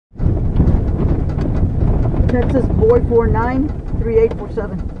Texas boy 49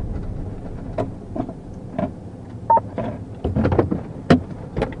 3847.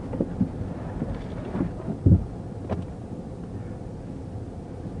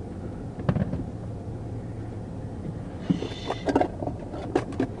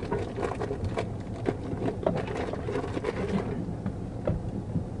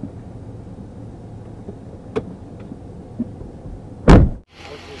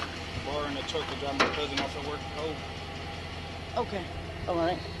 Truck to drive my cousin off at work. Oh. Okay. All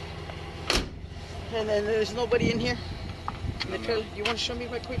right. And then there's nobody in here. In the trailer. You want to show me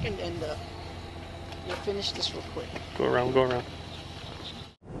right quick and you'll finish this real quick. Go around, go around.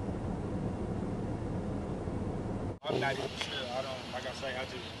 I'm not even sure. I don't, like I say, I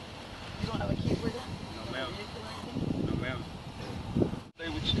just. You don't have a key for that? No, ma'am. No, ma'am. Stay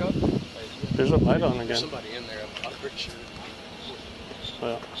with your cousin. There's a light on again. There's somebody in there. I'm pretty sure.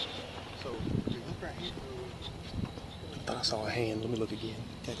 Well. So, look right here. I thought I saw a hand. Let me look again.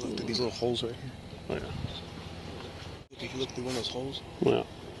 Take a look through these little holes right here. Oh, yeah. If you look through one of those holes, Yeah.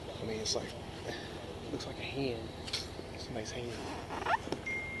 I mean, it's like, looks like a hand. Somebody's hand.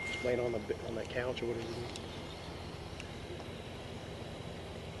 Laying on that couch or whatever it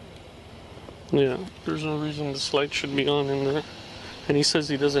is. Yeah, there's no reason this light should be on in there. And he says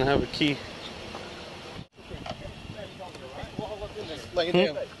he doesn't have a key. Laying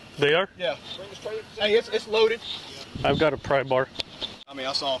down. They are? Yeah. Hey, it's loaded. I've got a pry bar. I mean,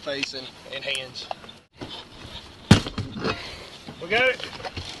 I saw a face and hands. We got it.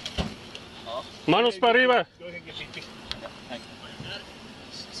 Manos para arriba. Go ahead and get BP.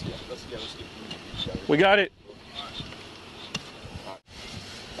 Let's get We got it.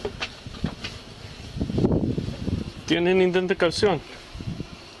 ¿Tienen identificación?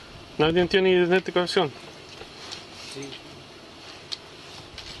 ¿Nadie tiene identificación? Sí.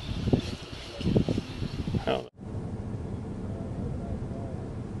 Hell.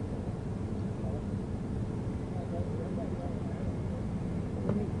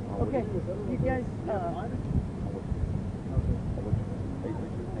 Okay, you guys, I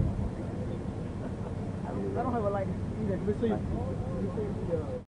don't have a lighter either.